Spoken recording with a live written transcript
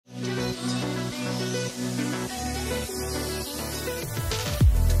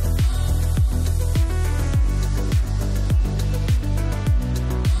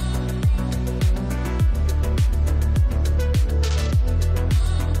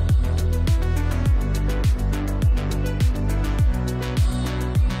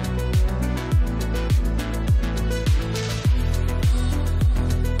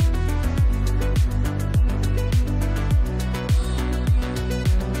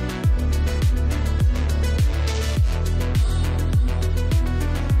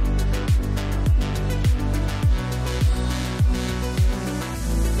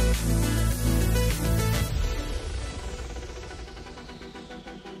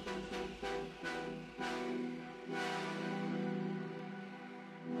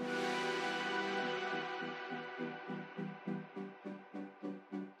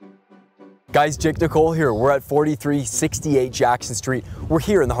Guys, Jake Nicolle here. We're at 4368 Jackson Street. We're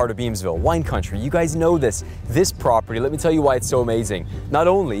here in the heart of Beamsville, wine country. You guys know this. This property, let me tell you why it's so amazing. Not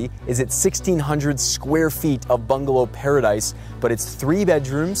only is it 1,600 square feet of bungalow paradise, but it's 3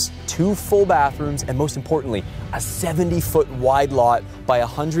 bedrooms, 2 full bathrooms, and most importantly, a 70-foot wide lot by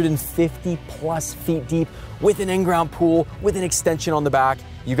 150 plus feet deep with an in-ground pool, with an extension on the back.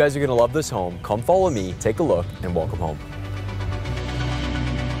 You guys are gonna love this home. Come follow me, take a look, and welcome home.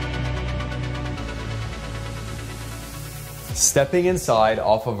 Stepping inside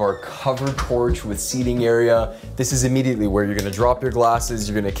off of our covered porch with seating area, this is immediately where you're gonna drop your glasses,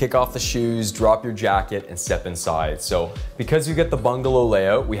 you're gonna kick off the shoes, drop your jacket, and step inside. So because you get the bungalow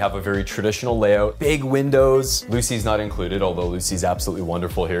layout, we have a very traditional layout. Big windows, Lucy's not included, although Lucy's absolutely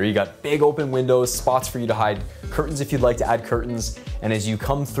wonderful here. You got big open windows, spots for you to hide curtains if you'd like to add curtains. And as you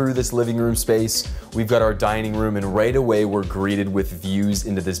come through this living room space, we've got our dining room, and right away we're greeted with views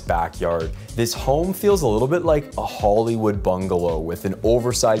into this backyard. This home feels a little bit like a Hollywood bungalow with an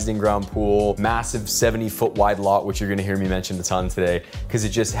oversized in-ground pool, massive 70-foot wide lot, which you're gonna hear me mention a ton today, because it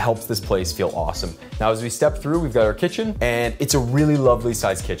just helps this place feel awesome. Now, as we step through, we've got our kitchen, and it's a really lovely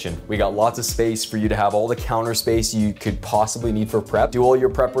sized kitchen. We got lots of space for you to have all the counter space you could possibly need for prep. Do all your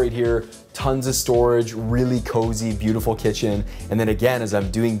prep right here. Tons of storage, really cozy, beautiful kitchen. And then again, as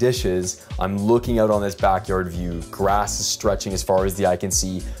I'm doing dishes, I'm looking out on this backyard view. Grass is stretching as far as the eye can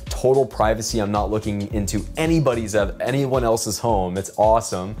see. Total privacy. I'm not looking into anyone else's home. It's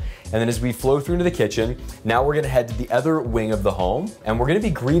awesome. And then as we flow through into the kitchen, now we're gonna head to the other wing of the home, and we're gonna be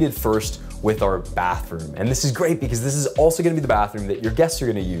greeted first with our bathroom. And this is great because this is also gonna be the bathroom that your guests are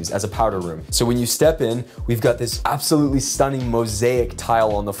gonna use as a powder room. So when you step in, we've got this absolutely stunning mosaic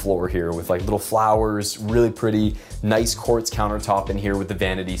tile on the floor here with like little flowers, really pretty, nice quartz countertop in here with the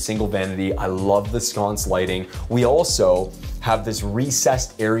vanity, single vanity. I love the sconce lighting. We also have this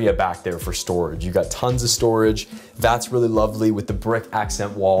recessed area back there for storage. You got tons of storage. That's really lovely with the brick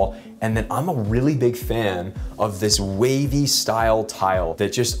accent wall. And then I'm a really big fan of this wavy style tile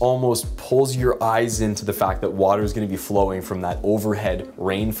that just almost pulls your eyes into the fact that water is gonna be flowing from that overhead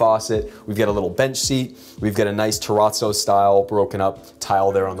rain faucet. We've got a little bench seat. We've got a nice terrazzo style broken up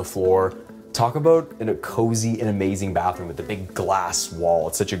tile there on the floor. Talk about a cozy and amazing bathroom with the big glass wall.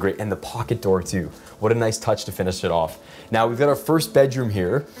 It's such a great, and the pocket door too. What a nice touch to finish it off. Now we've got our first bedroom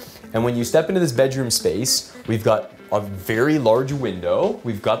here. And when you step into this bedroom space, we've got a very large window,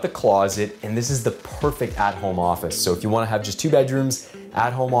 we've got the closet, and this is the perfect at-home office. So if you wanna have just 2 bedrooms,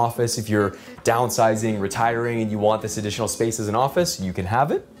 at-home office, if you're downsizing, retiring, and you want this additional space as an office, you can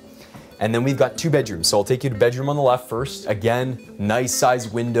have it. And then we've got 2 bedrooms. So I'll take you to bedroom on the left first. Again, nice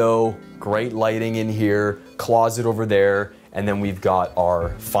sized window, great lighting in here, closet over there, and then we've got our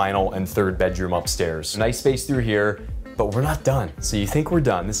final and 3rd bedroom upstairs. Nice space through here, but we're not done. So you think we're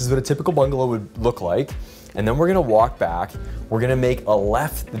done. This is what a typical bungalow would look like. And then we're gonna walk back. We're gonna make a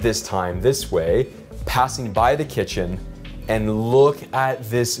left this time, this way, passing by the kitchen, and look at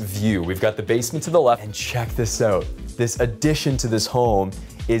this view. We've got the basement to the left, and check this out. This addition to this home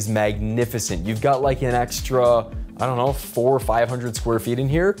is magnificent. You've got like an extra, I don't know, 400 or 500 square feet in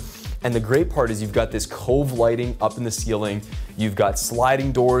here. And the great part is you've got this cove lighting up in the ceiling. You've got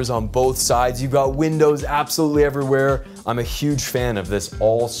sliding doors on both sides. You've got windows absolutely everywhere. I'm a huge fan of this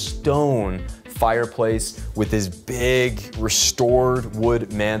all stone fireplace with this big restored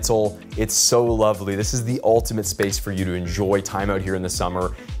wood mantle. It's so lovely. This is the ultimate space for you to enjoy time out here in the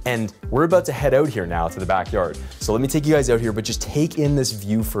summer. And we're about to head out here now to the backyard. So let me take you guys out here, but just take in this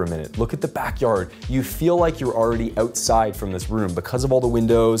view for a minute. Look at the backyard. You feel like you're already outside from this room because of all the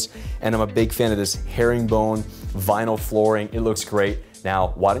windows. And I'm a big fan of this herringbone vinyl flooring. It looks great. Now,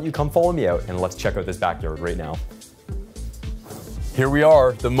 why don't you come follow me out and let's check out this backyard right now. Here we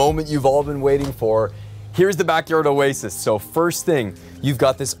are, the moment you've all been waiting for. Here's the backyard oasis. So first thing, you've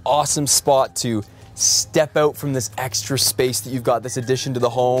got this awesome spot to step out from this extra space that you've got, this addition to the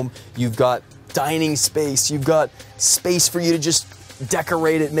home. You've got dining space. You've got space for you to just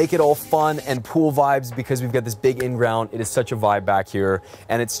decorate it, make it all fun and pool vibes because we've got this big in-ground. It is such a vibe back here.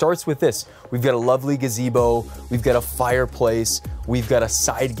 And it starts with this. We've got a lovely gazebo. We've got a fireplace. We've got a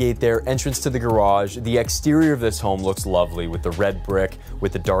side gate there, entrance to the garage. The exterior of this home looks lovely with the red brick,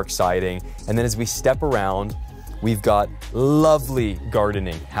 with the dark siding. And then as we step around, we've got lovely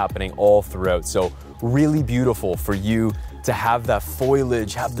gardening happening all throughout. So really beautiful for you to have that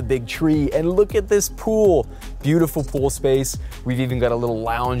foliage, have the big tree, and look at this pool. Beautiful pool space. We've even got a little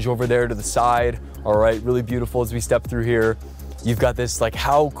lounge over there to the side. All right, really beautiful as we step through here. You've got this, like,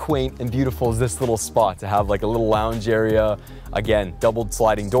 how quaint and beautiful is this little spot to have like a little lounge area. Again, doubled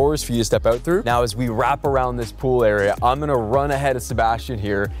sliding doors for you to step out through. Now, as we wrap around this pool area, I'm gonna run ahead of Sebastian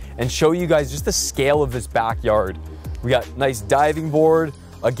here and show you guys just the scale of this backyard. We got nice diving board.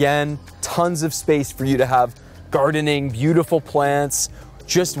 Again, tons of space for you to have gardening, beautiful plants.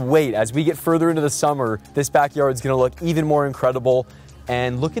 Just wait, as we get further into the summer, this backyard is gonna look even more incredible.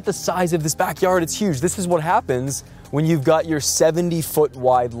 And look at the size of this backyard, it's huge. This is what happens when you've got your 70-foot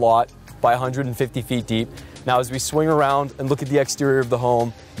wide lot by 150 feet deep. Now, as we swing around and look at the exterior of the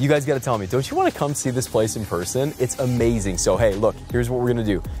home, you guys gotta tell me, don't you wanna come see this place in person? It's amazing. So hey, look, here's what we're gonna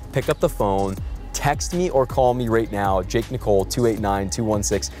do. Pick up the phone, text me or call me right now, Jake Nicolle,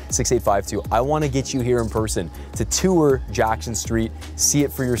 289-216-6852. I wanna get you here in person to tour Jackson Street, see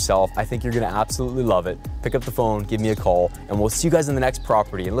it for yourself. I think you're gonna absolutely love it. Pick up the phone, give me a call, and we'll see you guys in the next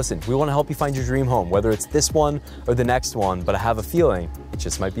property. And listen, we wanna help you find your dream home, whether it's this one or the next one, but I have a feeling it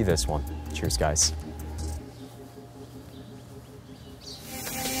just might be this one. Cheers, guys.